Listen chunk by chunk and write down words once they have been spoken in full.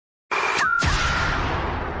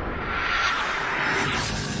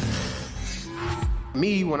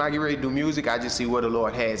me, when I get ready to do music, I just see where the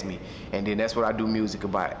Lord has me, and then that's what I do music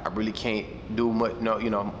about. I really can't do much,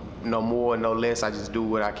 no more, no less. I just do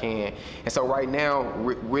what I can. And so right now,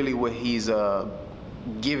 really what he's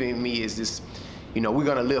giving me is this, we're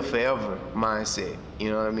gonna live forever mindset. You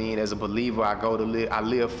know what I mean? As a believer, I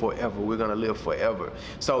live forever. We're gonna live forever.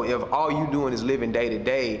 So if all you doing is living day to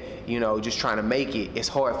day, just trying to make it, it's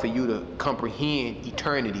hard for you to comprehend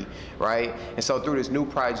eternity, right? And so through this new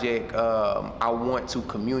project, I want to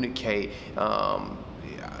communicate.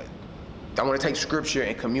 I want to take scripture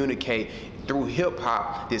and communicate through hip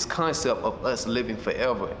hop this concept of us living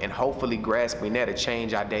forever, and hopefully grasping that to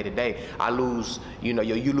change our day to day.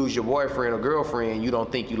 You lose your boyfriend or girlfriend, you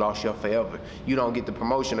don't think you lost your forever. You don't get the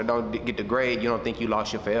promotion or don't get the grade, you don't think you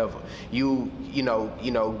lost your forever. You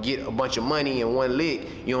get a bunch of money in one lick,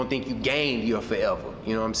 you don't think you gained your forever.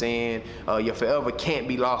 You know what I'm saying? Your forever can't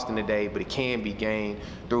be lost in a day, but it can be gained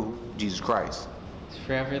through Jesus Christ. Is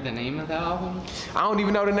Forever the name of the album? I don't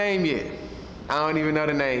even know the name yet.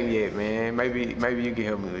 Man. Maybe you can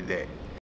help me with that.